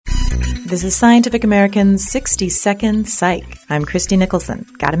This is Scientific American's 60-Second Psych. I'm Christie Nicholson.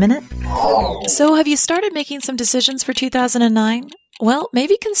 Got a minute? So have you started making some decisions for 2009? Well,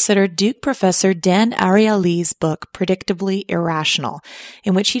 maybe consider Duke professor Dan Ariely's book, Predictably Irrational,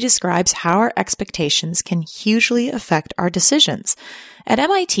 in which he describes how our expectations can hugely affect our decisions. At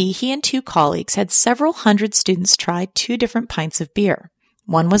MIT, he and two colleagues had several hundred students try two different pints of beer.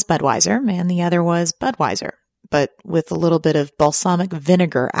 One was Budweiser, and the other was Budweiser, but with a little bit of balsamic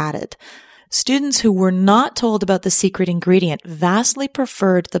vinegar added. Students who were not told about the secret ingredient vastly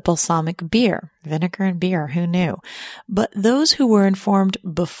preferred the balsamic beer. Vinegar and beer, who knew? But those who were informed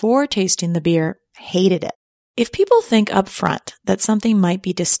before tasting the beer hated it. If people think up front that something might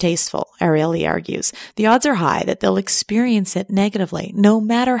be distasteful, Ariely argues, the odds are high that they'll experience it negatively, no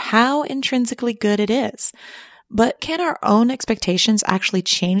matter how intrinsically good it is. But can our own expectations actually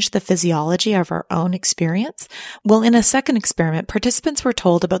change the physiology of our own experience? Well, in a second experiment, participants were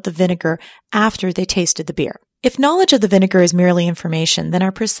told about the vinegar after they tasted the beer. If knowledge of the vinegar is merely information, then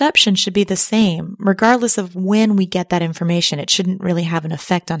our perception should be the same, regardless of when we get that information. It shouldn't really have an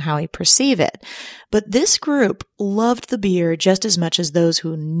effect on how we perceive it. But this group loved the beer just as much as those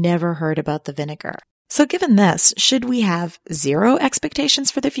who never heard about the vinegar. So given this, should we have zero expectations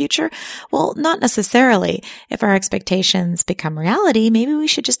for the future? Well, not necessarily. If our expectations become reality, maybe we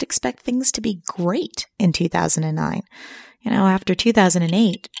should just expect things to be great in 2009. After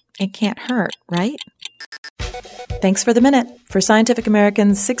 2008, it can't hurt, right? Thanks for the minute. For Scientific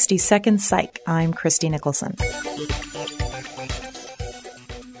American's 60-Second Psych, I'm Christie Nicholson.